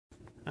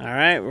All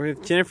right, we're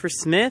with Jennifer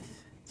Smith.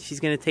 She's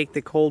going to take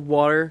the cold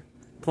water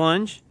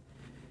plunge.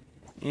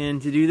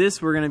 And to do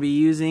this, we're going to be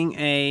using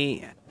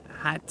a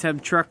hot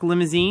tub truck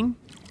limousine,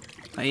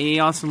 a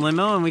awesome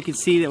limo, and we can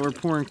see that we're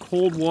pouring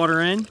cold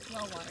water in.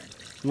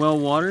 Well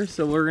water.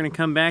 So we're going to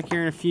come back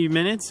here in a few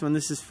minutes when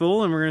this is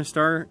full, and we're going to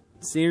start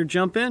seeing her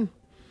jump in.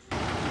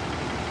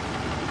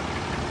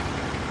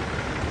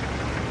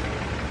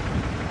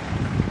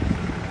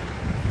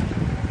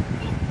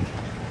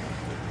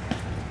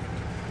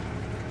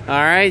 All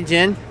right,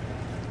 Jen.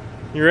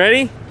 You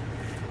ready?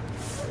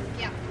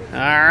 Yeah. All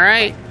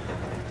right.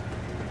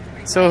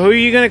 So who are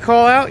you going to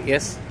call out?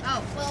 Yes.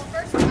 Oh, well,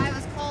 first I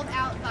was called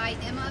out by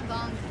Emma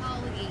Von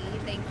Collie.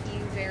 Thank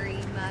you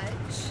very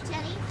much.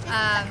 Jenny?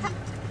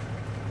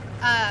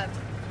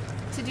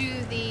 To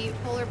do the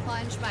polar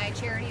plunge, my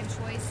charity of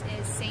choice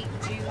is St.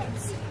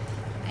 Jude's.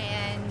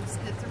 And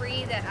the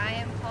three that I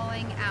am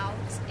calling out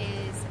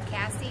is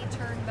Cassie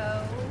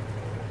Turnbow,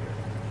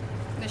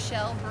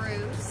 Michelle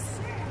Bruce,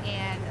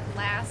 and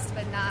last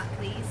but not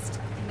least,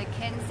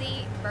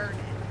 Mackenzie Vernon.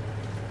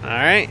 All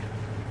right.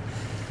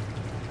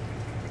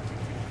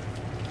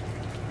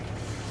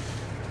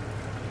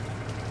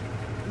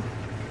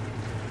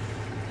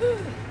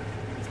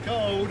 It's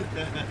cold. Oh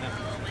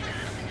my god.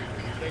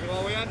 Take it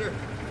all the way under.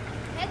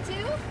 Head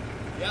two?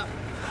 Yep.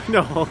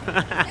 No. No.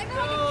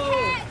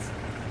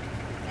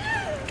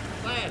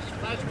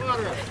 Splash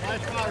water up.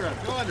 Splash water up.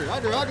 Go under.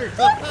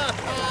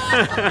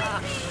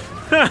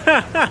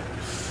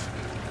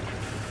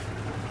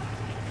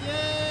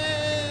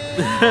 Yay!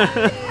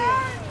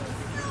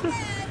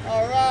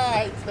 All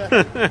right.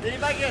 Did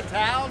anybody get a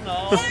towel?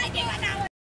 No. I do.